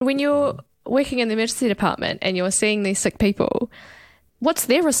when you're working in the emergency department and you're seeing these sick people, what's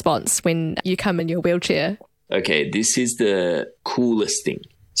their response when you come in your wheelchair? Okay, this is the coolest thing.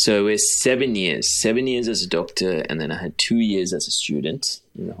 So we're 7 years as a doctor, and then I had 2 years as a student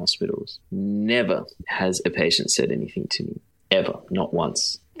in the hospitals. Never has a patient said anything to me, ever, not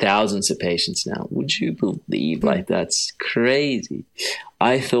once. Thousands of patients now. Would you believe? Like, that's crazy.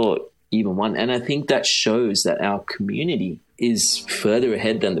 I thought even one, and I think that shows that our community is further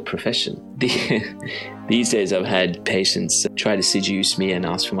ahead than the profession. These days I've had patients try to seduce me and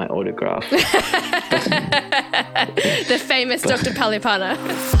ask for my autograph. The famous Dr. Palipana.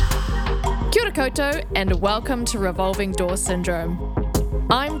 Kia ora koutou, and welcome to Revolving Door Syndrome.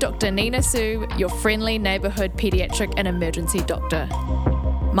 I'm Dr. Nina Sue, your friendly neighbourhood paediatric and emergency doctor.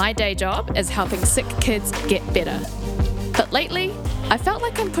 My day job is helping sick kids get better. But lately, I felt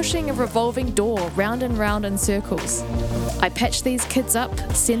like I'm pushing a revolving door round and round in circles. I patch these kids up,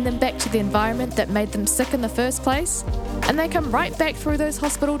 send them back to the environment that made them sick in the first place, and they come right back through those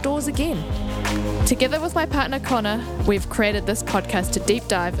hospital doors again. Together with my partner Connor, we've created this podcast to deep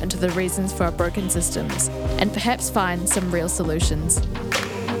dive into the reasons for our broken systems and perhaps find some real solutions.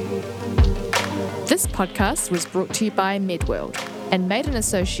 This podcast was brought to you by MedWorld and made in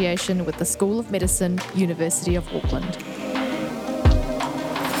association with the School of Medicine, University of Auckland.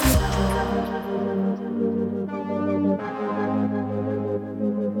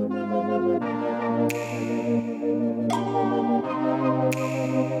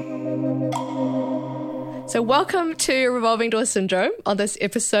 So welcome to Revolving Door Syndrome. On this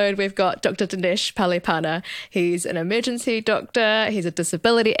episode, we've got Dr. Dinesh Palipana. He's an emergency doctor, he's a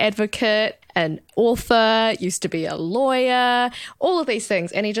disability advocate, an author, used to be a lawyer, all of these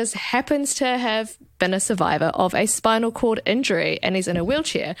things. And he just happens to have been a survivor of a spinal cord injury, and he's in a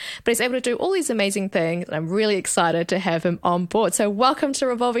wheelchair. But he's able to do all these amazing things, and I'm really excited to have him on board. So welcome to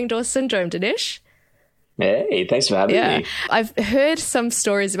Revolving Door Syndrome, Dinesh. Hey, thanks for having me. I've heard some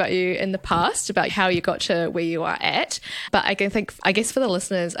stories about you in the past, about how you got to where you are at. But I guess for the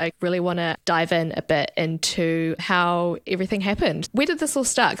listeners, I really want to dive in a bit into how everything happened. Where did this all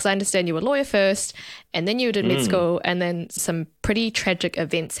start? Because I understand you were a lawyer first, and then you did med school, and then some pretty tragic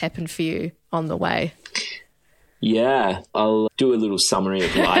events happened for you on the way. Yeah, I'll do a little summary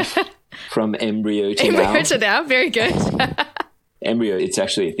of life from embryo to now. Embryo to now, very good. Embryo, it's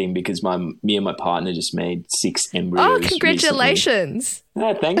actually a thing because me and my partner just made 6 embryos. Oh, congratulations.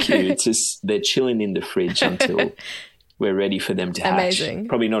 Thank you. It's just, they're chilling in the fridge until we're ready for them to hatch. Amazing.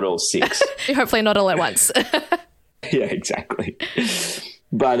 Probably not all 6. Hopefully not all at once. Yeah, exactly.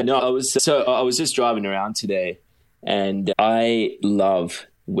 But no, I was just driving around today, and I love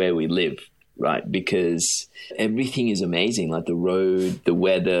where we live, right? Because everything is amazing, like the road, the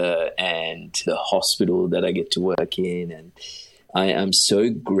weather, and the hospital that I get to work in. And I am so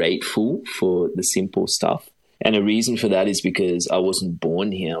grateful for the simple stuff. And a reason for that is because I wasn't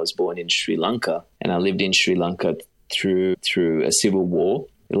born here. I was born in Sri Lanka, and I lived in Sri Lanka through a civil war.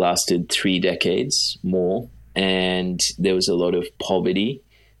 It lasted 3 decades more, and there was a lot of poverty.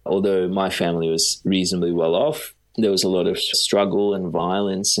 Although my family was reasonably well off, there was a lot of struggle and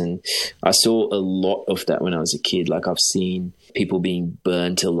violence, and I saw a lot of that when I was a kid. Like, I've seen people being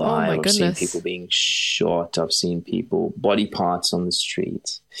burnt alive. I've seen people being shot. I've seen people, body parts on the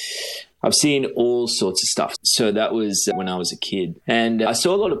streets. I've seen all sorts of stuff. So that was when I was a kid. And I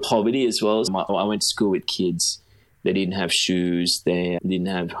saw a lot of poverty as well. I went to school with kids. They didn't have shoes. They didn't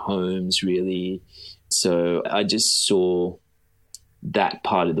have homes, really. So I just saw that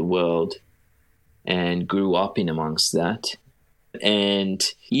part of the world and grew up in amongst that. And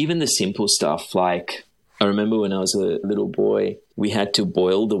even the simple stuff, like I remember when I was a little boy, we had to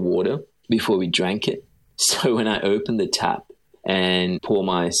boil the water before we drank it. So when I opened the tap and pour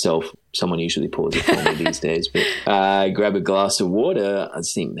myself, someone usually pours it for me these days, but I grab a glass of water, I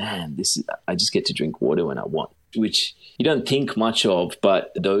just think, man, I just get to drink water when I want, which you don't think much of.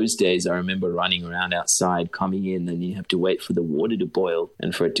 But those days I remember running around outside, coming in, and you have to wait for the water to boil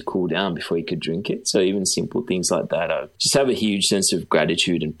and for it to cool down before you could drink it. So even simple things like that, I just have a huge sense of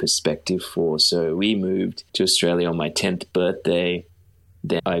gratitude and perspective for. So we moved to Australia on my 10th birthday.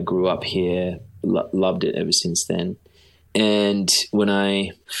 Then I grew up here, loved it ever since then. And when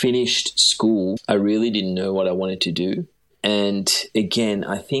I finished school, I really didn't know what I wanted to do. And again,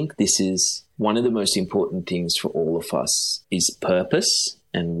 I think this is one of the most important things for all of us is purpose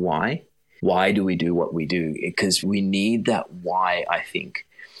and why. Why do we do what we do? Because we need that why, I think.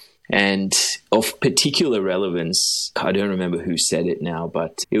 And of particular relevance, I don't remember who said it now,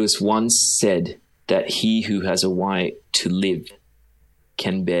 but it was once said that he who has a why to live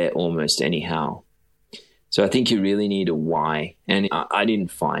can bear almost anyhow. So I think you really need a why. And I didn't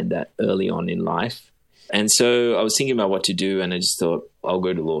find that early on in life. And so I was thinking about what to do, and I just thought, I'll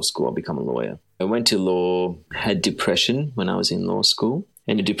go to law school, I'll become a lawyer. I went to law, had depression when I was in law school.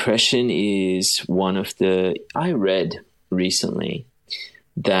 And depression is one of I read recently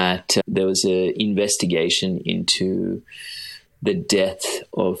that there was an investigation into the death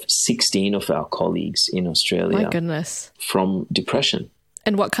of 16 of our colleagues in Australia. My goodness. From depression.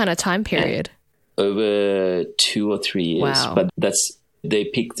 And what kind of time period? Over 2 or 3 years. Wow. But they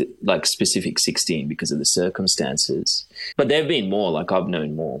picked like specific 16 because of the circumstances. But there have been more, like I've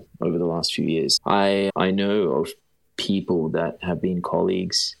known more over the last few years. I know of people that have been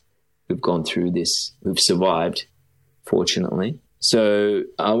colleagues who've gone through this, who've survived, fortunately. So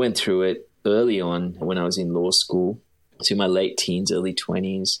I went through it early on when I was in law school. I was in my late teens, early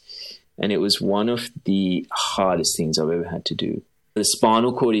 20s. And it was one of the hardest things I've ever had to do. The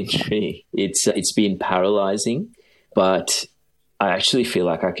spinal cord injury, it's been paralyzing, but I actually feel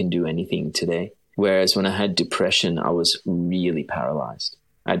like I can do anything today. Whereas when I had depression, I was really paralyzed.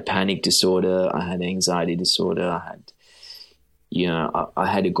 I had panic disorder, I had anxiety disorder, I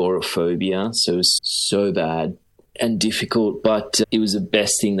had agoraphobia, so it was so bad and difficult, but it was the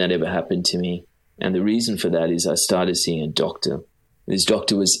best thing that ever happened to me. And the reason for that is I started seeing a doctor. This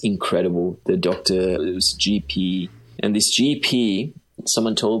doctor was incredible. It was a GP. And this GP,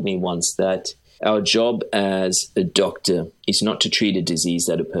 someone told me once that our job as a doctor is not to treat a disease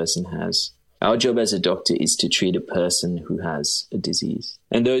that a person has. Our job as a doctor is to treat a person who has a disease.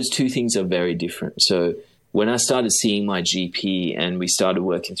 And those two things are very different. So when I started seeing my GP and we started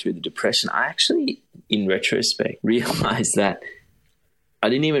working through the depression, I actually, in retrospect, realized that I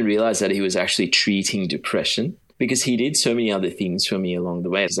didn't even realize that he was actually treating depression, because he did so many other things for me along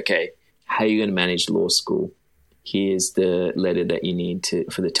the way. It's okay, how are you going to manage law school? Here's the letter that you need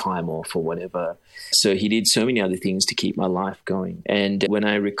for the time off or whatever. So he did so many other things to keep my life going. And when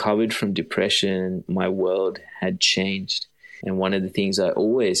I recovered from depression, my world had changed. And one of the things I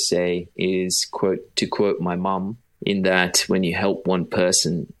always say is, to quote my mum, in that when you help one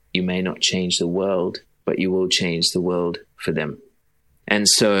person, you may not change the world, but you will change the world for them. And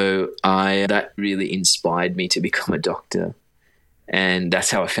so that really inspired me to become a doctor. And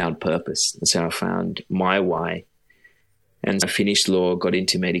that's how I found purpose. That's how I found my why. And I finished law, got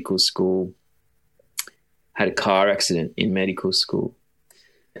into medical school, had a car accident in medical school.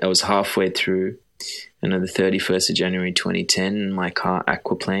 I was halfway through, and on the 31st of January 2010, my car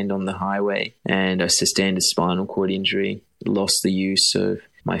aquaplaned on the highway, and I sustained a spinal cord injury, lost the use of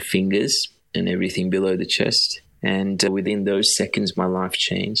my fingers and everything below the chest. And within those seconds, my life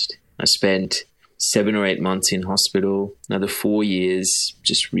changed. I spent 7 or 8 months in hospital, another 4 years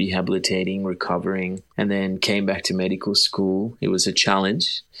just rehabilitating, recovering, and then came back to medical school. It was a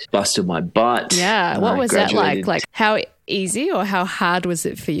challenge, busted my butt. Yeah, what was that like? Like, how easy or how hard was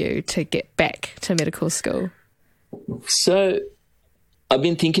it for you to get back to medical school? So I've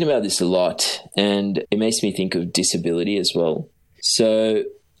been thinking about this a lot, and it makes me think of disability as well. So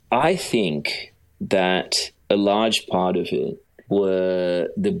I think that a large part of it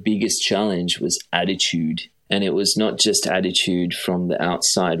the biggest challenge was attitude. And it was not just attitude from the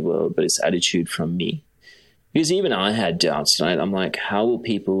outside world, but it's attitude from me. Because even I had doubts, right? I'm like, how will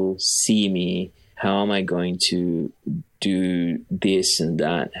people see me? How am I going to do this and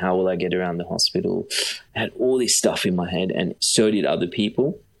that? How will I get around the hospital? I had all this stuff in my head, and so did other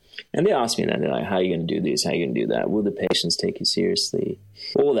people. And they asked me that. They're like, how are you going to do this? How are you going to do that? Will the patients take you seriously?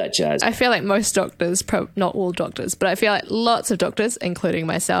 All that jazz. I feel like most doctors, not all doctors, but I feel like lots of doctors, including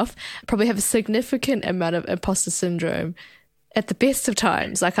myself, probably have a significant amount of imposter syndrome at the best of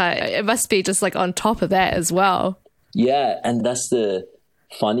times. Like it must be just like on top of that as well. Yeah, and that's the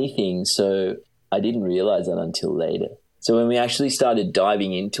funny thing. So I didn't realize that until later. So when we actually started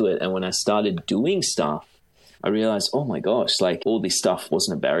diving into it and when I started doing stuff, I realized, oh my gosh, like all this stuff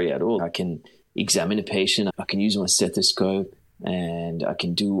wasn't a barrier at all. I can examine a patient, I can use my stethoscope, and I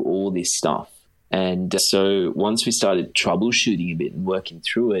can do all this stuff. And so once we started troubleshooting a bit and working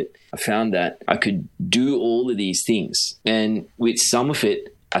through it, I found that I could do all of these things. And with some of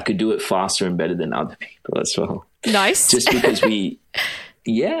it, I could do it faster and better than other people as well. Nice. Just because we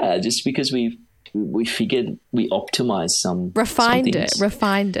figured we optimized some Refined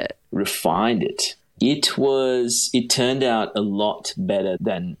it. It turned out a lot better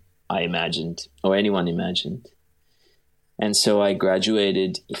than I imagined or anyone imagined. And so I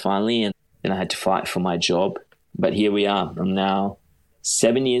graduated finally, and I had to fight for my job. But here we are. I'm now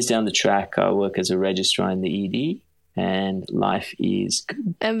 7 years down the track. I work as a registrar in the ED. and life is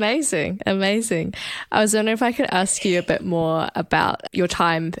good. Amazing. I was wondering if I could ask you a bit more about your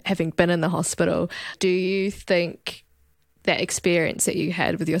time having been in the hospital. Do you think that experience that you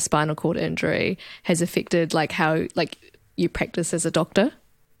had with your spinal cord injury has affected how you practice as a doctor?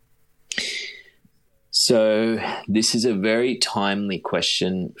 So this is a very timely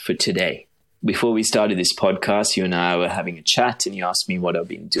question for today. Before we started this podcast, you and I were having a chat and you asked me what I've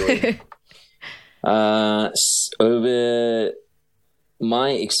been doing. Over my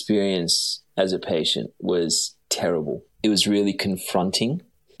experience as a patient was terrible. It was really confronting.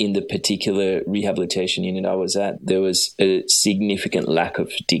 In the particular rehabilitation unit I was at, there was a significant lack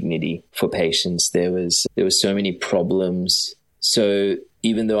of dignity for patients. There was so many problems. So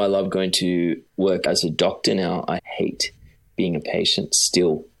even though I love going to work as a doctor now, I hate being a patient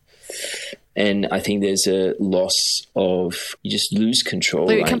still. And I think there's a loss of, you just lose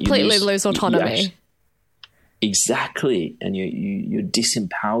control. You completely lose autonomy. Exactly. And you're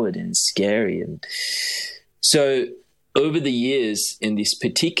disempowered and scary. And so over the years in this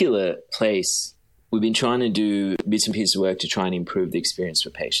particular place, we've been trying to do bits and pieces of work to try and improve the experience for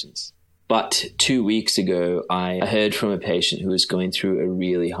patients. But 2 weeks ago, I heard from a patient who was going through a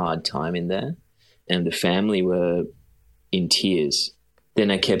really hard time in there, and the family were in tears. Then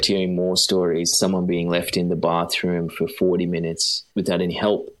I kept hearing more stories, someone being left in the bathroom for 40 minutes without any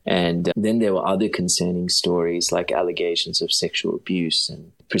help. And then there were other concerning stories like allegations of sexual abuse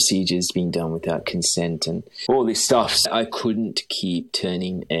and procedures being done without consent and all this stuff. I couldn't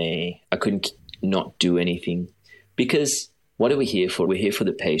I couldn't not do anything, because what are we here for? We're here for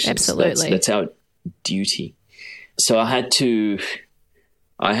the patients. Absolutely. That's our duty. So I had to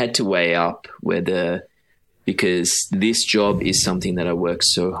weigh up whether, because this job is something that I work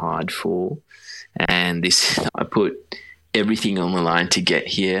so hard for, and I put everything on the line to get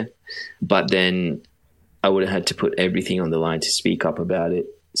here, but then I would have had to put everything on the line to speak up about it.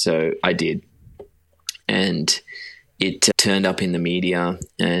 So I did. And it turned up in the media,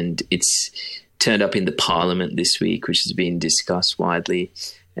 and it's turned up in the parliament this week, which has been discussed widely,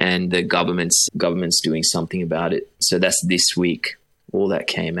 and the government's doing something about it. So that's this week. All that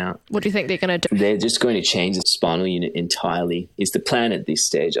came out. What do you think they're going to do? They're just going to change the spinal unit entirely, is the plan at this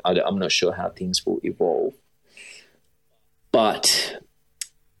stage. I'm not sure how things will evolve. But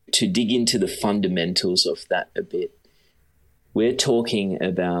to dig into the fundamentals of that a bit, we're talking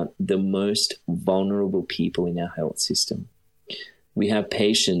about the most vulnerable people in our health system. We have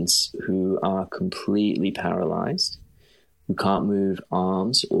patients who are completely paralyzed, who can't move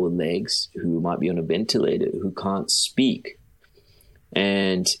arms or legs, who might be on a ventilator, who can't speak.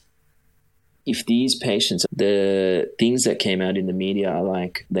 And if these patients, the things that came out in the media are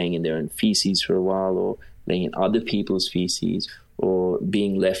like laying in their own feces for a while, or laying in other people's feces, or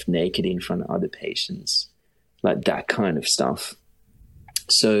being left naked in front of other patients, like that kind of stuff.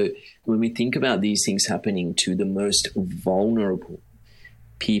 So when we think about these things happening to the most vulnerable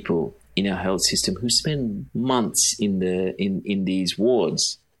people in our health system who spend months in these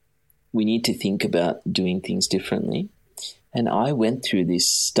wards, we need to think about doing things differently. And I went through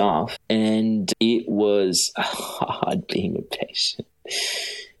this stuff, and it was hard being a patient.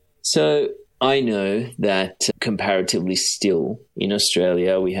 So I know that comparatively still in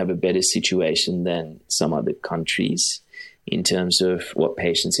Australia, we have a better situation than some other countries in terms of what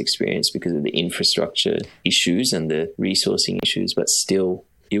patients experience because of the infrastructure issues and the resourcing issues. But still,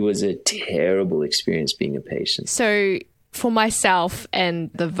 it was a terrible experience being a patient. So for myself and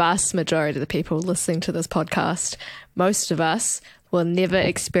the vast majority of the people listening to this podcast, most of us will never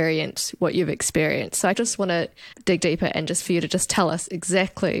experience what you've experienced. So I just want to dig deeper and just for you to just tell us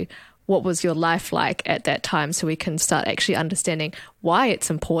exactly what was your life like at that time, so we can start actually understanding why it's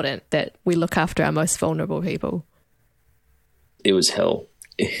important that we look after our most vulnerable people. It was hell.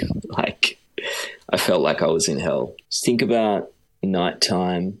 I felt like I was in hell. Just think about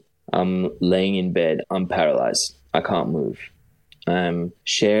nighttime. I'm laying in bed. I'm paralyzed. I can't move. I'm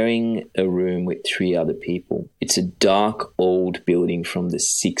sharing a room with 3 other people. It's a dark, old building from the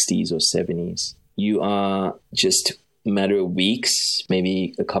 60s or 70s. You are just a matter of weeks,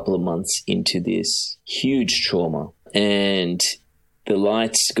 maybe a couple of months into this huge trauma. And the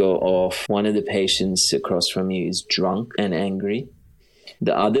lights go off. One of the patients across from you is drunk and angry.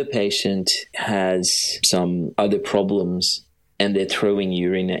 The other patient has some other problems, and they're throwing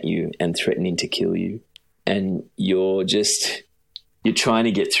urine at you and threatening to kill you. And you're trying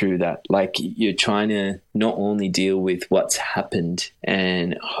to get through that. Like, you're trying to not only deal with what's happened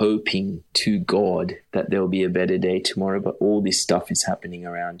and hoping to God that there'll be a better day tomorrow, but all this stuff is happening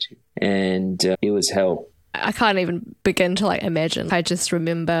around you. And it was hell. I can't even begin to imagine. I just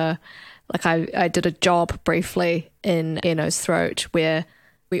remember Like I did a job briefly in ear, nose, throat where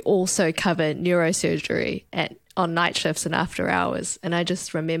we also cover neurosurgery on night shifts and after hours. And I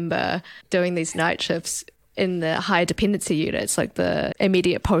just remember doing these night shifts in the high dependency units, like the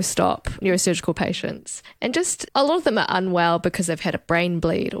immediate post-op neurosurgical patients. And just a lot of them are unwell because they've had a brain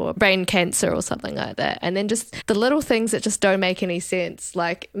bleed or brain cancer or something like that. And then just the little things that just don't make any sense,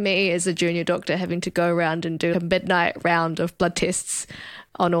 like me as a junior doctor having to go around and do a midnight round of blood tests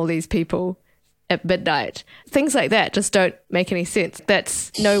on all these people at midnight. Things like that just don't make any sense.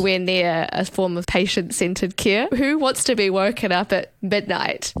 That's nowhere near a form of patient-centered care. Who wants to be woken up at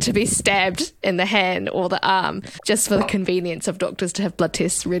midnight to be stabbed in the hand or the arm just for the convenience of doctors to have blood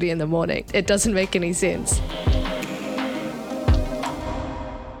tests ready in the morning? It doesn't make any sense.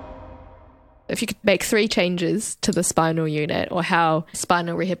 If you could make 3 changes to the spinal unit or how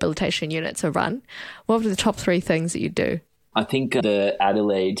spinal rehabilitation units are run, what are the top 3 things that you'd do? I think the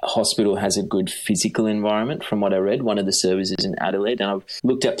Adelaide hospital has a good physical environment from what I read. One of the services in Adelaide, and I've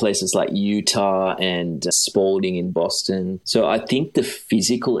looked at places like Utah and Spalding in Boston. So I think the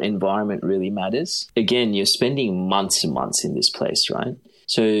physical environment really matters. Again, you're spending months and months in this place, right?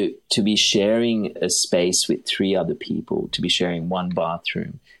 So to be sharing a space with 3 other people, to be sharing one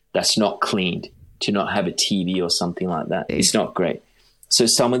bathroom that's not cleaned, to not have a TV or something like that, it's not great. So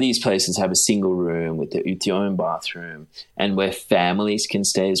some of these places have a single room with your own bathroom and where families can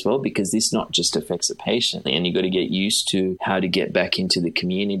stay as well, because this not just affects the patient, and you've got to get used to how to get back into the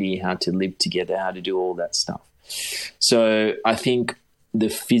community, how to live together, how to do all that stuff. So I think the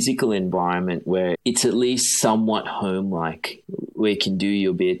physical environment where it's at least somewhat home-like, where you can do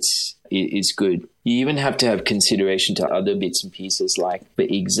your bits, is good. You even have to have consideration to other bits and pieces. Like, for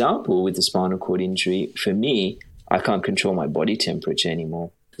example, with the spinal cord injury, for me, I can't control my body temperature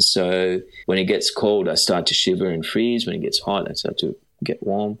anymore. So when it gets cold, I start to shiver and freeze. When it gets hot, I start to get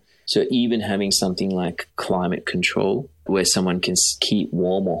warm. So even having something like climate control, where someone can keep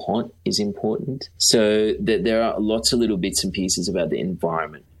warm or hot, is important. So there are lots of little bits and pieces about the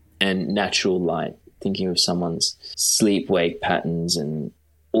environment and natural light, thinking of someone's sleep-wake patterns and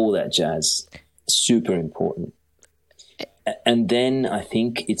all that jazz, super important. And then I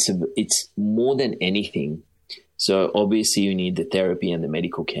think it's more than anything. So obviously you need the therapy and the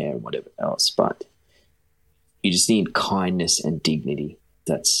medical care and whatever else, but you just need kindness and dignity.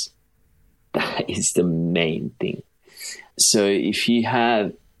 That is the main thing. So if you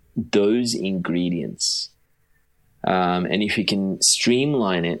have those ingredients, and if you can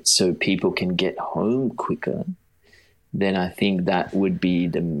streamline it so people can get home quicker, then I think that would be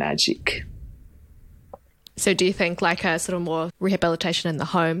the magic. So do you think like a sort of more rehabilitation in the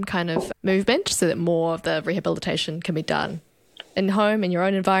home kind of movement, so that more of the rehabilitation can be done in home, in your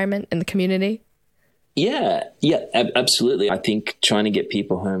own environment, in the community? Yeah, absolutely. I think trying to get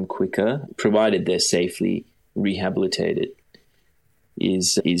people home quicker, provided they're safely rehabilitated,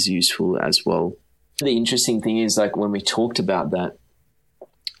 is useful as well. The interesting thing is, like, when we talked about that,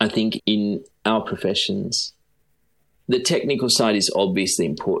 I think in our professions, the technical side is obviously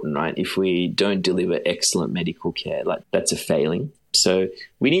important, right? If we don't deliver excellent medical care, like, that's a failing. So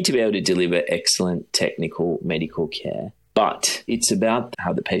we need to be able to deliver excellent technical medical care, but it's about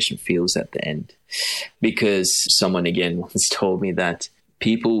how the patient feels at the end. Because someone again once told me that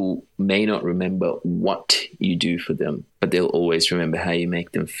people may not remember what you do for them, but they'll always remember how you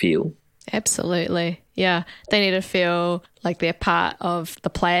make them feel. Absolutely. Yeah. They need to feel like they're part of the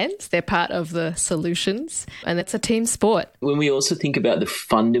plans, they're part of the solutions, and it's a team sport. When we also think about the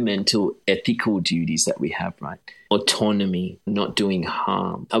fundamental ethical duties that we have, right? Autonomy, not doing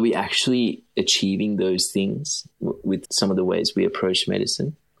harm. Are we actually achieving those things with some of the ways we approach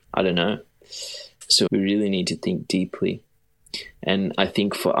medicine? I don't know. So we really need to think deeply. And I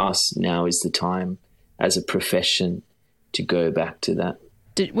think for us now is the time as a profession to go back to that.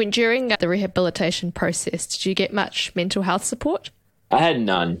 During the rehabilitation process, did you get much mental health support? I had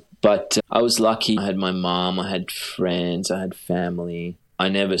none, but I was lucky. I had my mom, I had friends, I had family. I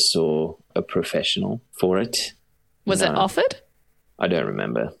never saw a professional for it. Was it offered? I don't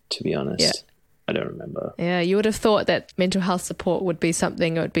remember, to be honest. Yeah. I don't remember. Yeah, you would have thought that mental health support would be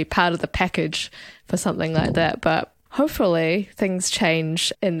something, it would be part of the package for something like that, but hopefully things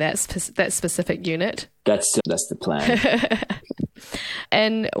change in that specific unit. That's the plan.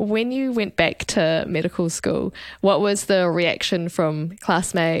 And when you went back to medical school, what was the reaction from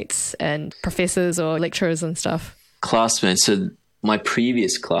classmates and professors or lecturers and stuff? Classmates. So my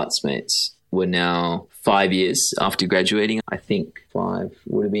previous classmates were now 5 years after graduating. I think 5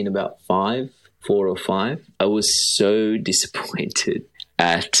 would have been about 4 or 5. I was so disappointed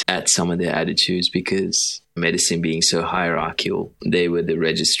at some of their attitudes, because medicine being so hierarchical. They were the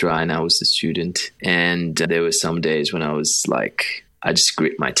registrar and I was the student. And there were some days when I was like, I just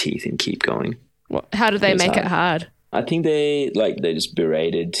grit my teeth and keep going. How did they make it hard? I think they just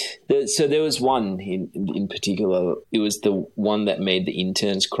berated. So there was one in particular. It was the one that made the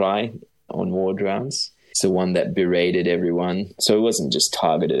interns cry on ward rounds. It's the one that berated everyone. So it wasn't just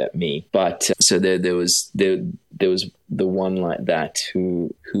targeted at me, but so there was the one like that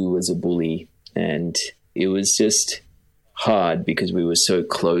who was a bully, and it was just hard because we were so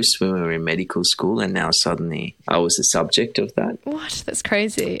close when we were in medical school, and now suddenly I was the subject of that. What? That's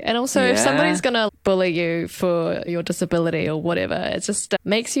crazy. And also, if somebody's going to bully you for your disability or whatever, it just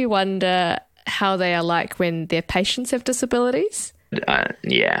makes you wonder how they are like when their patients have disabilities.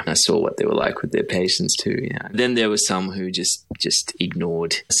 I saw what they were like with their patients too. Yeah. Then there were some who just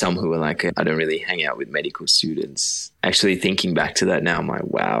ignored. Some who were like, I don't really hang out with medical students. Actually, thinking back to that now, I'm like,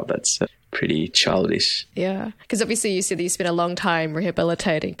 wow, that's pretty childish. Yeah, because obviously you said that you spent a long time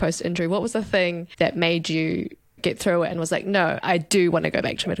rehabilitating post-injury. What was the thing that made you get through it and was like, no, I do want to go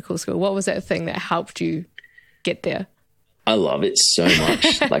back to medical school? What was that thing that helped you get there? I love it so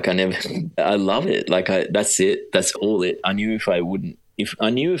much. I love it. That's it. That's all it. I knew if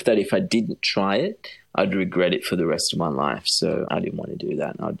I didn't try it, I'd regret it for the rest of my life. So I didn't want to do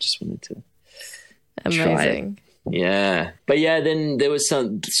that. I just wanted to try it. Yeah. But yeah, then there was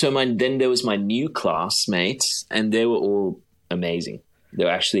then there was my new classmates, and they were all amazing. They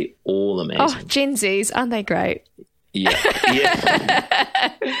were actually all amazing. Oh, Gen Zs, aren't they great? Yeah.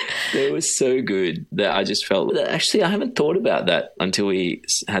 They were so good that I just felt, actually, I haven't thought about that until we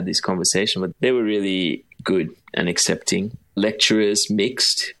had this conversation, but they were really good and accepting. Lecturers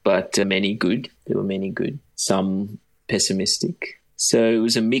mixed, but many good. There were many good, some pessimistic. So it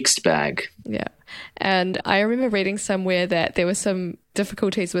was a mixed bag. Yeah. And I remember reading somewhere that there were some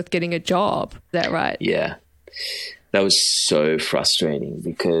difficulties with getting a job. Is that right? Yeah. That was so frustrating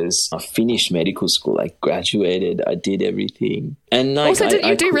because I finished medical school. I graduated. I did everything. And also, did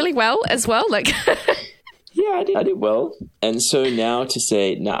you do really well as well? Yeah, I did well. And so now to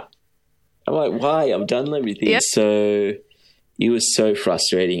say, nah, I'm like, why? I've done everything. Yep. So it was so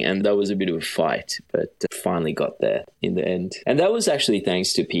frustrating, and that was a bit of a fight, but finally got there in the end. And that was actually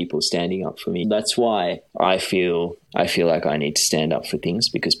thanks to people standing up for me. That's why I feel like I need to stand up for things,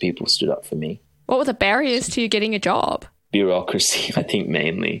 because people stood up for me. What were the barriers to you getting a job? Bureaucracy, I think,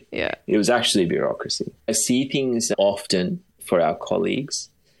 mainly. Yeah. It was actually bureaucracy. I see things often for our colleagues,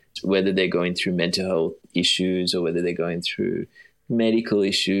 whether they're going through mental health issues or whether they're going through medical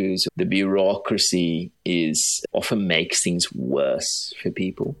issues. The bureaucracy often makes things worse for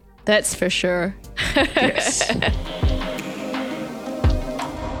people. That's for sure. Yes.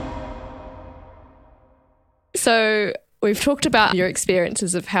 So we've talked about your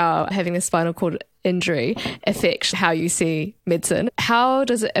experiences of how having a spinal cord injury affects how you see medicine. How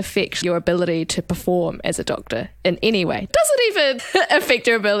does it affect your ability to perform as a doctor in any way? Does it even affect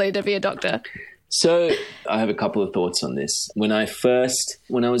your ability to be a doctor? So I have a couple of thoughts on this. When I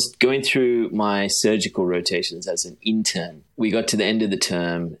was going through my surgical rotations as an intern, we got to the end of the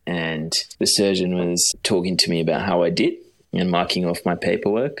term and the surgeon was talking to me about how I did and marking off my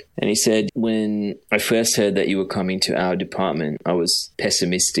paperwork. And he said, when I first heard that you were coming to our department, I was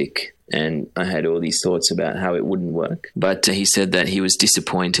pessimistic and I had all these thoughts about how it wouldn't work. But he said that he was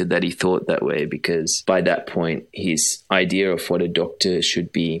disappointed that he thought that way, because by that point, his idea of what a doctor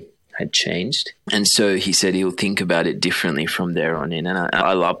should be had changed. And so he said he'll think about it differently from there on in. And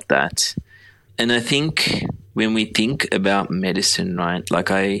I loved that. And I think when we think about medicine, right,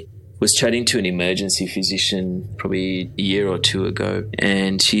 like I was chatting to an emergency physician probably a year or two ago,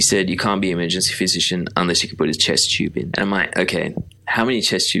 and she said, you can't be an emergency physician unless you can put a chest tube in. And I'm like, okay, how many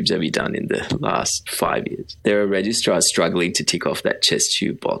chest tubes have you done in the last 5 years? There are registrars struggling to tick off that chest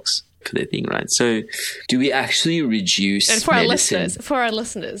tube box for their thing, right? So do we actually reduce and for medicine? Our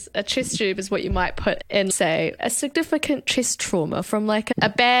listeners, a chest tube is what you might put in, say, a significant chest trauma from like a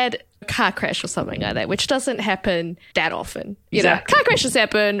bad car crash or something like that, which doesn't happen that often. You know, car crashes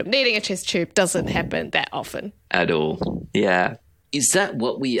happen. Needing a chest tube doesn't happen that often. At all. Yeah. Is that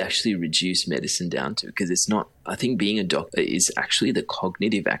what we actually reduce medicine down to? Because it's not, I think being a doctor is actually the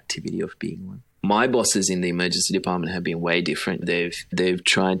cognitive activity of being one. My bosses in the emergency department have been way different. They've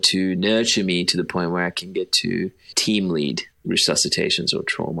tried to nurture me to the point where I can get to team lead resuscitations or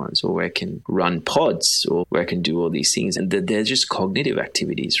traumas, or where I can run pods, or where I can do all these things. And they're just cognitive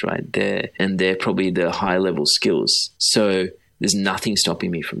activities, right? They're probably the high level skills. So there's nothing stopping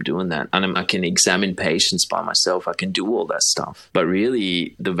me from doing that. And I can examine patients by myself. I can do all that stuff. But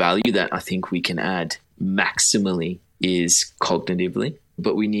really, the value that I think we can add maximally is cognitively.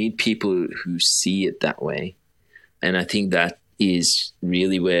 but we need people who see it that way. And I think that is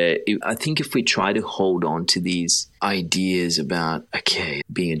really where I think if we try to hold on to these ideas about, okay,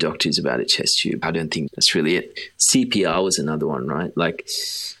 being a doctor is about a chest tube, I don't think that's really it. CPR was another one, right? Like,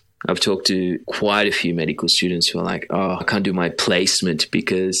 I've talked to quite a few medical students who are like, oh, I can't do my placement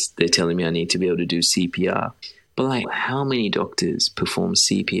because they're telling me I need to be able to do CPR. But like, how many doctors perform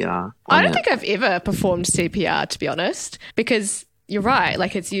CPR? I don't think I've ever performed CPR, to be honest, because you're right.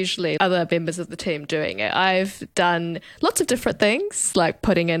 Like, it's usually other members of the team doing it. I've done lots of different things, like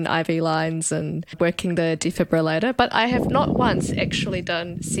putting in IV lines and working the defibrillator, but I have not once actually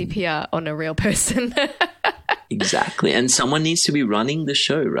done CPR on a real person. Exactly. And someone needs to be running the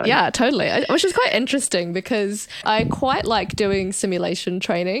show, right? Yeah, totally. Which is quite interesting because I quite like doing simulation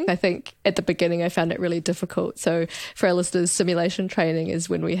training. I think at the beginning I found it really difficult. So for our listeners, simulation training is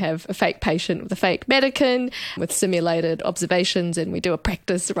when we have a fake patient with a fake mannequin with simulated observations, and we do a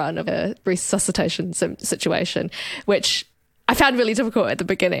practice run of a resuscitation situation, which I found really difficult at the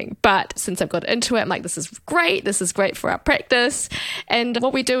beginning, but since I've got into it, I'm like, this is great for our practice. And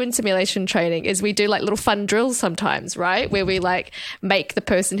what we do in simulation training is we do like little fun drills sometimes, right? Where we like make the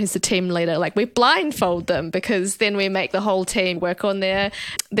person who's the team leader, like we blindfold them, because then we make the whole team work on their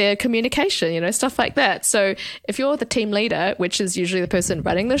communication, stuff like that. So if you're the team leader, which is usually the person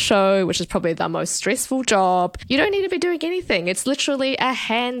running the show, which is probably the most stressful job, you don't need to be doing anything. It's literally a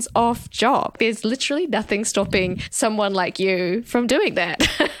hands-off job. There's literally nothing stopping someone like you from doing that.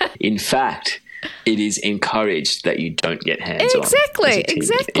 In fact, it is encouraged that you don't get hands-on.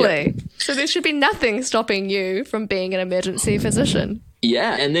 Exactly. Yeah. So there should be nothing stopping you from being an emergency physician.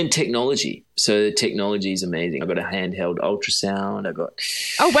 Yeah, and then technology. So the technology is amazing. I've got a handheld ultrasound.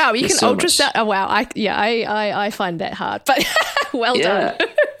 Oh wow, you can so ultrasound. Much. Oh wow, I find that hard, but well done.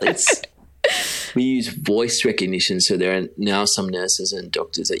 We use voice recognition. So there are now some nurses and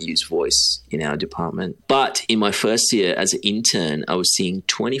doctors that use voice in our department. But in my first year as an intern, I was seeing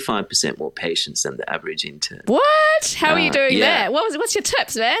 25% more patients than the average intern. What? How are you doing that? What's your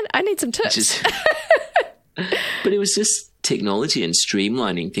tips, man? I need some tips. But it was just technology and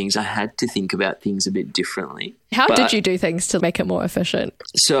streamlining things. I had to think about things a bit differently. How did you do things to make it more efficient?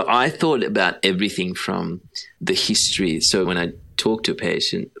 So I thought about everything from the history. So when I talk to a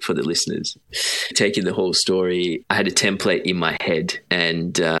patient, for the listeners, taking the whole story, I had a template in my head,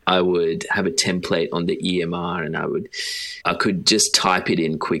 and I would have a template on the EMR, and I could just type it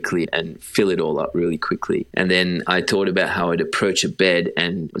in quickly and fill it all up really quickly. And then I thought about how I'd approach a bed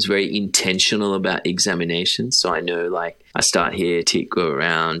and was very intentional about examination. So I know, like, I start here, tick, go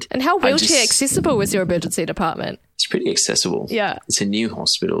around. And how wheelchair accessible was your emergency department? It's pretty accessible. Yeah. It's a new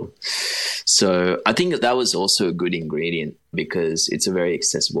hospital. So I think that was also a good ingredient because it's a very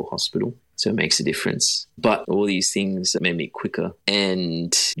accessible hospital. So it makes a difference. But all these things made me quicker.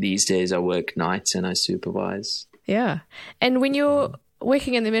 And these days I work nights and I supervise. Yeah. And when you're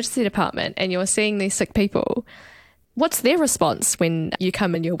working in the emergency department and you're seeing these sick people, what's their response when you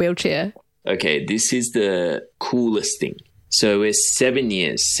come in your wheelchair? Okay, this is the coolest thing. So we're 7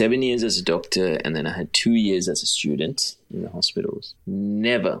 years as a doctor, and then I had 2 years as a student in the hospitals.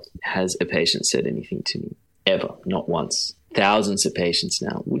 Never has a patient said anything to me, ever, not once. Thousands of patients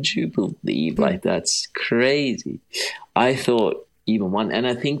now. Would you believe? Like, that's crazy. I thought even one, and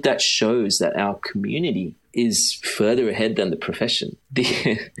I think that shows that our community is further ahead than the profession.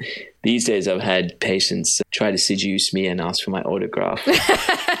 These days I've had patients try to seduce me and ask for my autograph.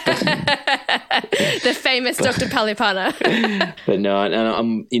 The famous Dr. Palipana. But no,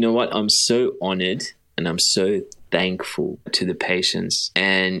 and you know what? I'm so honored and I'm so thankful to the patients,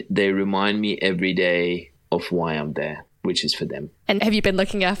 and they remind me every day of why I'm there, which is for them. And have you been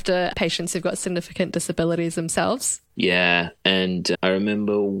looking after patients who've got significant disabilities themselves? Yeah, and I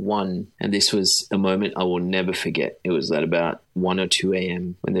remember one, and this was a moment I will never forget. It was at about 1 or 2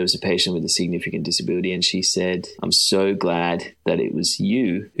 a.m. when there was a patient with a significant disability, and she said, "I'm so glad that it was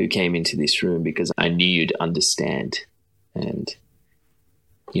you who came into this room because I knew you'd understand." And,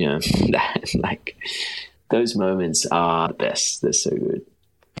 like, those moments are the best. They're so good.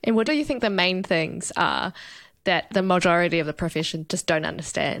 And what do you think the main things are that the majority of the profession just don't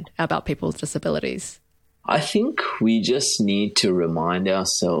understand about people's disabilities? I think we just need to remind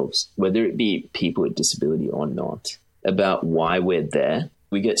ourselves, whether it be people with disability or not, about why we're there.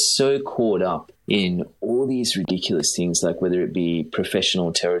 We get so caught up in all these ridiculous things, like whether it be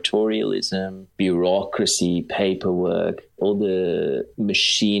professional territorialism, bureaucracy, paperwork, all the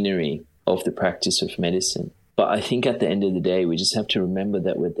machinery of the practice of medicine. But I think at the end of the day, we just have to remember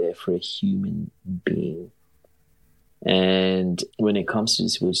that we're there for a human being. And when it comes to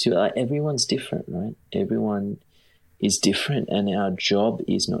disability, like, everyone's different, right? Everyone is different, and our job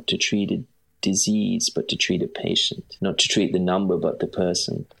is not to treat a disease but to treat a patient, not to treat the number but the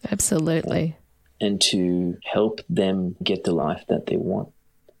person. Absolutely. And to help them get the life that they want.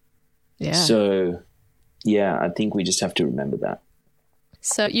 Yeah. So, yeah, I think we just have to remember that.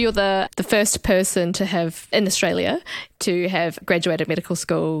 So you're the first person to have, in Australia, to have graduated medical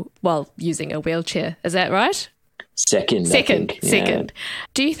school while using a wheelchair. Is that right? Second.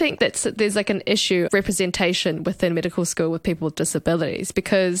 Do you think that there's like an issue of representation within medical school with people with disabilities?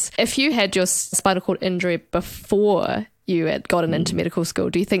 Because if you had your spinal cord injury before you had gotten into medical school,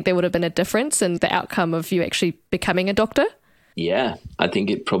 do you think there would have been a difference in the outcome of you actually becoming a doctor? Yeah, I think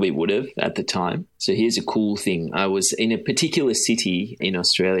it probably would have at the time. So here's a cool thing. I was in a particular city in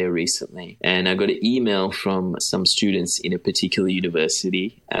Australia recently, and I got an email from some students in a particular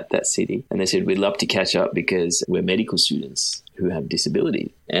university at that city. And they said, we'd love to catch up because we're medical students who have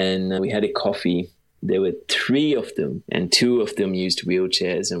disability. And we had a coffee. There were 3 of them, and 2 of them used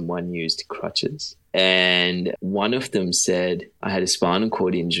wheelchairs and 1 used crutches. And one of them said, I had a spinal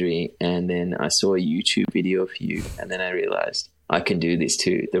cord injury, and then I saw a YouTube video of you, and then I realized I can do this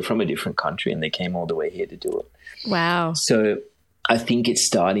too. They're from a different country, and they came all the way here to do it. Wow. So I think it's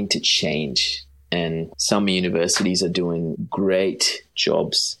starting to change, and some universities are doing great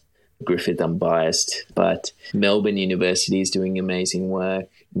jobs. Griffith, unbiased, but Melbourne University is doing amazing work.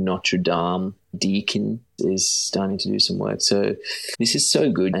 Notre Dame, Deakin is starting to do some work. So this is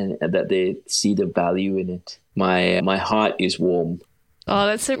so good, and that they see the value in it. My heart is warm. Oh,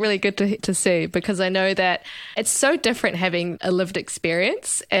 that's really good to see, because I know that it's so different having a lived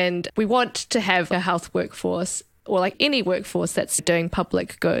experience, and we want to have a health workforce, or like any workforce that's doing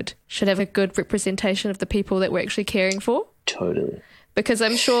public good, should have a good representation of the people that we're actually caring for. Totally. Because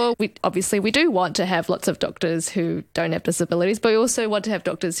I'm sure we do want to have lots of doctors who don't have disabilities, but we also want to have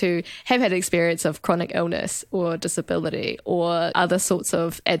doctors who have had experience of chronic illness or disability or other sorts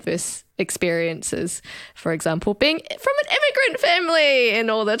of adverse experiences. For example, being from an immigrant family and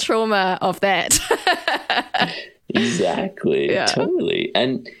all the trauma of that. Exactly. Yeah. Totally.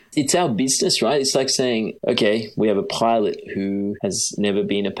 And it's our business, right? It's like saying, okay, we have a pilot who has never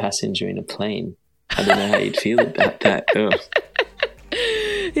been a passenger in a plane. I don't know how you'd feel about that. Oh.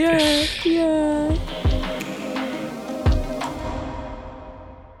 Yeah.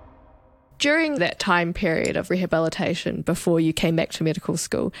 During that time period of rehabilitation before you came back to medical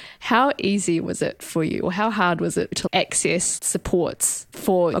school, how easy was it for you, or how hard was it to access supports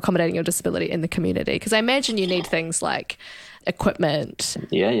for accommodating your disability in the community? Because I imagine you need things like equipment.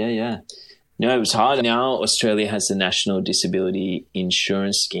 Yeah. No, it was hard. Now Australia has the National Disability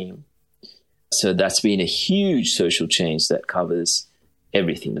Insurance Scheme. So that's been a huge social change that covers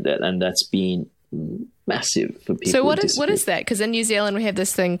everything with that, and that's been massive for people. So what is that? Because in New Zealand we have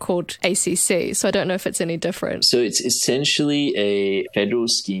this thing called ACC, so I don't know if it's any different. So it's essentially a federal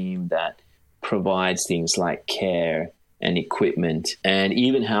scheme that provides things like care and equipment and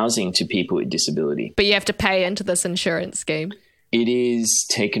even housing to people with disability. But you have to pay into this insurance scheme. It is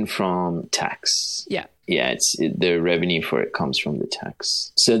taken from tax. Yeah. Yeah, the revenue for it comes from the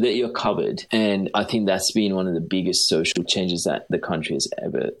tax, so that you're covered. And I think that's been one of the biggest social changes that the country has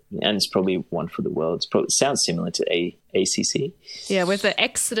ever, and it's probably one for the world. It sounds similar to ACC. Yeah, with the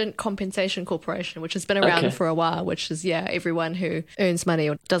Accident Compensation Corporation, which has been around for a while, which is, everyone who earns money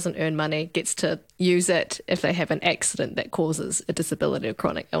or doesn't earn money gets to use it if they have an accident that causes a disability or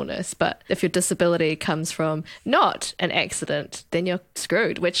chronic illness. But if your disability comes from not an accident, then you're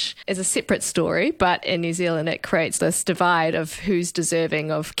screwed, which is a separate story. But in New Zealand, it creates this divide of who's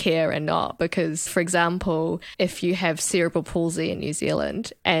deserving of care and not. Because, for example, if you have cerebral palsy in New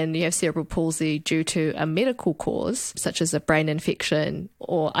Zealand and you have cerebral palsy due to a medical cause, such as a brain infection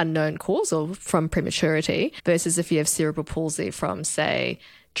or unknown cause or from prematurity, versus if you have cerebral palsy from, say,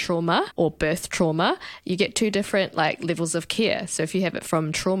 trauma or birth trauma, you get 2 different levels of care. So if you have it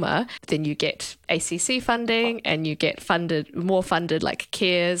from trauma, then you get ACC funding and you get more funded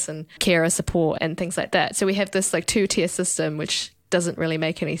cares and carer support and things like that. So we have this 2-tier system, which doesn't really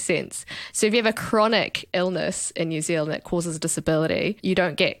make any sense. So if you have a chronic illness in New Zealand that causes a disability, you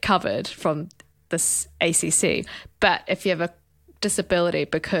don't get covered from this ACC. But if you have a disability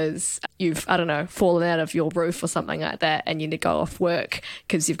because you've, fallen out of your roof or something like that and you need to go off work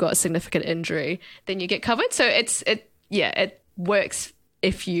because you've got a significant injury, then you get covered. So it works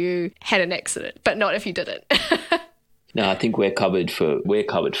if you had an accident, but not if you didn't. No, I think we're covered for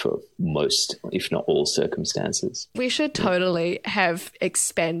most, if not all, circumstances. We should totally have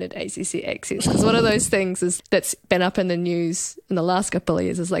expanded ACC access, because one of those things is that's been up in the news in the last couple of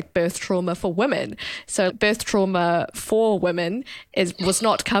years is like birth trauma for women. So birth trauma for women was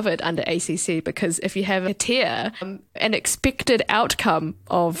not covered under ACC, because if you have a tear, an expected outcome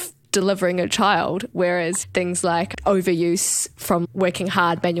of delivering a child, whereas things like overuse from working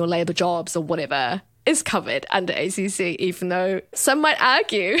hard manual labour jobs or whatever is covered under ACC, even though some might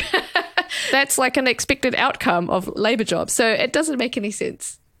argue that's like an expected outcome of labour jobs. So it doesn't make any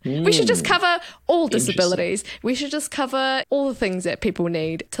sense. We should just cover all disabilities. We should just cover all the things that people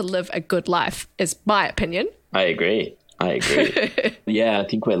need to live a good life, is my opinion. I agree. Yeah, I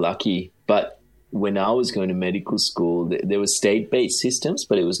think we're lucky. But when I was going to medical school, there were state-based systems,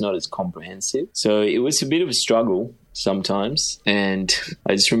 but it was not as comprehensive. So it was a bit of a struggle sometimes. And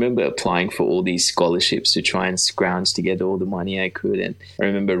I just remember applying for all these scholarships to try and scrounge together all the money I could. And I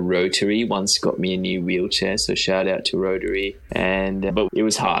remember Rotary once got me a new wheelchair. So shout out to Rotary. But it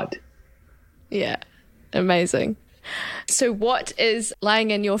was hard. Yeah, amazing. So what is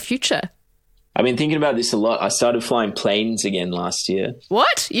lying in your future? I've been thinking about this a lot. I started flying planes again last year.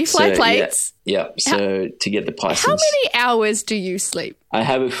 What? You fly planes? Yeah. So to get the license. How many hours do you sleep? I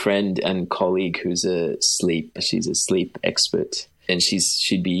have a friend and colleague who's she's a sleep expert, and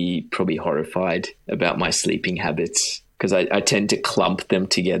she'd be probably horrified about my sleeping habits, because I tend to clump them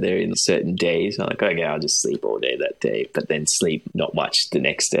together in certain days. I'm like, okay, I'll just sleep all day that day, but then sleep not much the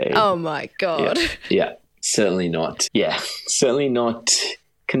next day. Oh my God. Yeah. Certainly not. Yeah. Certainly not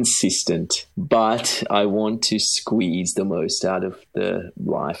consistent, but I want to squeeze the most out of the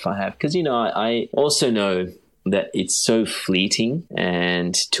life I have, because I also know that it's so fleeting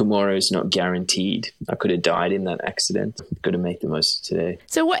and tomorrow's not guaranteed. I could have died in that accident. Got to make the most of today.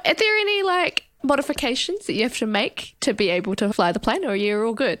 So are there any modifications that you have to make to be able to fly the plane, or you're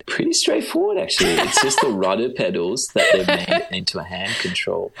all good? Pretty straightforward, actually. It's just the rudder pedals that they've made into a hand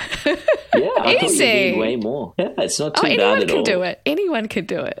control. Yeah, I thought you need way more. Yeah, it's not too bad at all. Anyone can do it. Anyone can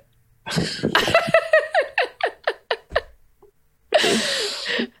do it.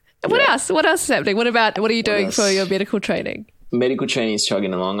 What else? What else is happening? What are you doing for your medical training? Medical training is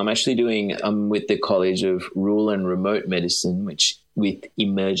chugging along. I'm with the College of Rural and Remote Medicine, with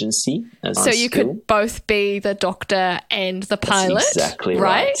emergency as so you could both be the doctor and the pilot. That's exactly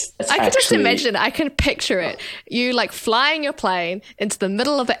right. I can just imagine, I can picture it. You flying your plane into the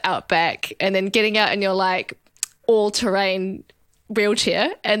middle of the outback and then getting out in your all-terrain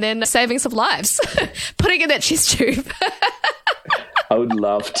wheelchair and then saving some lives, putting in that chest tube. I would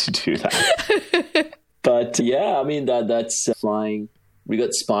love to do that. But yeah, I mean, that's flying. We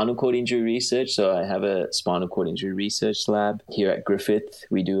got spinal cord injury research. So I have a spinal cord injury research lab here at Griffith.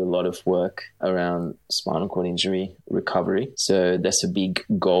 We do a lot of work around spinal cord injury recovery. So that's a big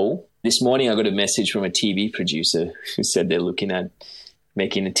goal. This morning, I got a message from a TV producer who said they're looking at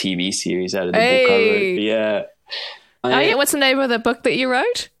making a TV series out of the book I wrote. Yeah. Yeah. What's the name of the book that you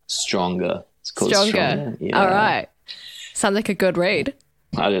wrote? Stronger. It's called Stronger. Yeah. All right. Sounds like a good read.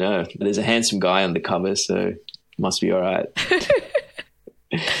 I don't know. There's a handsome guy on the cover, so must be all right.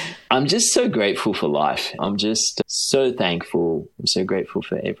 I'm just so grateful for life. I'm just so thankful. I'm so grateful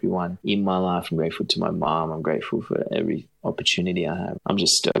for everyone in my life. I'm grateful to my mom. I'm grateful for every opportunity I have. I'm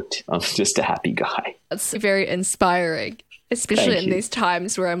just stoked. I'm just a happy guy. It's very inspiring, especially in these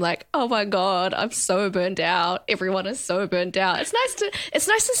times where I'm like, oh my God, I'm so burned out. Everyone is so burned out. It's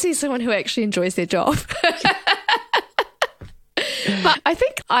nice to see someone who actually enjoys their job. But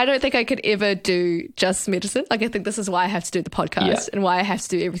I don't think I could ever do just medicine. I think this is why I have to do the podcast and why I have to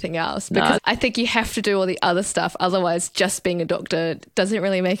do everything else. Because I think you have to do all the other stuff. Otherwise, just being a doctor doesn't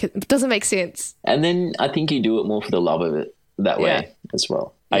make sense. And then I think you do it more for the love of it that way as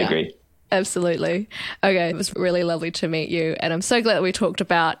well. I agree. Absolutely. Okay, it was really lovely to meet you, and I'm so glad that we talked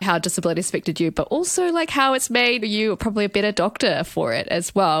about how disability affected you, but also how it's made you probably a better doctor for it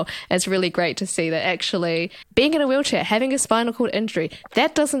as well. It's really great to see that actually being in a wheelchair, having a spinal cord injury,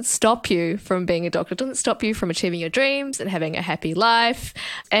 that doesn't stop you from being a doctor. It doesn't stop you from achieving your dreams and having a happy life,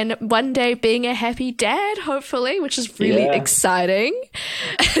 and one day being a happy dad, hopefully, which is really exciting.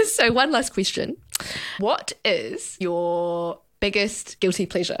 So one last question. What is your biggest guilty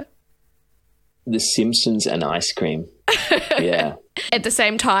pleasure? The Simpsons and ice cream. Yeah. At the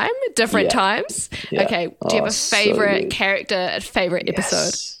same time? Different times? Yeah. Okay. Do you have a favorite character, a favorite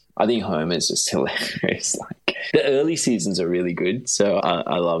episode? I think Homer's just hilarious. The early seasons are really good, so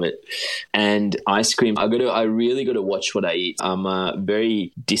I love it. And ice cream, I really got to watch what I eat. I'm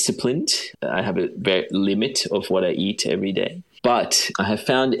very disciplined. I have a very limit of what I eat every day. But I have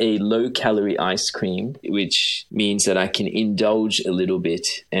found a low-calorie ice cream, which means that I can indulge a little bit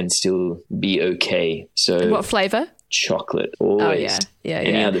and still be okay. So What flavour? Chocolate, always.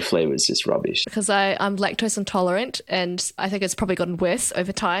 Any other flavor is just rubbish. Because I'm lactose intolerant, and I think it's probably gotten worse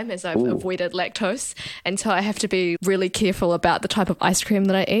over time as I've avoided lactose. And so I have to be really careful about the type of ice cream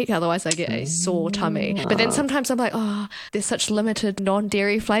that I eat, otherwise I get a sore tummy. But then sometimes I'm like, oh, there's such limited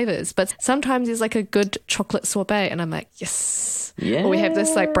non-dairy flavors. But sometimes there's like a good chocolate sorbet, and I'm like, yes. Yeah. Or we have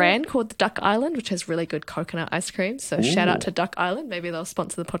this like brand called the Duck Island, which has really good coconut ice cream. So shout out to Duck Island. Maybe they'll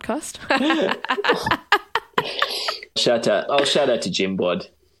sponsor the podcast. Shout out to Jim Bod.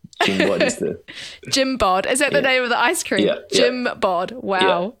 Jim Bod is the... Jim Bod. Is that the name of the ice cream? Yeah. Jim Bod. Wow.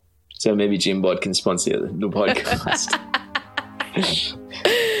 Yeah. So maybe Jim Bod can sponsor the podcast.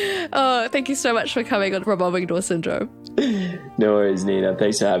 Oh, thank you so much for coming on Revolving Door Syndrome. No worries, Nina.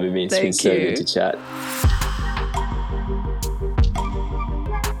 Thanks for having me. It's been so good to chat.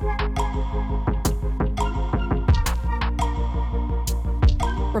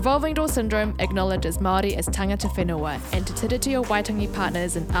 Revolving Door Syndrome acknowledges Māori as tangata whenua and Te Tiriti o Waitangi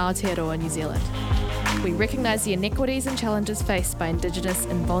partners in Aotearoa, New Zealand. We recognise the inequities and challenges faced by Indigenous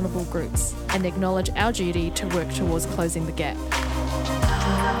and vulnerable groups and acknowledge our duty to work towards closing the gap.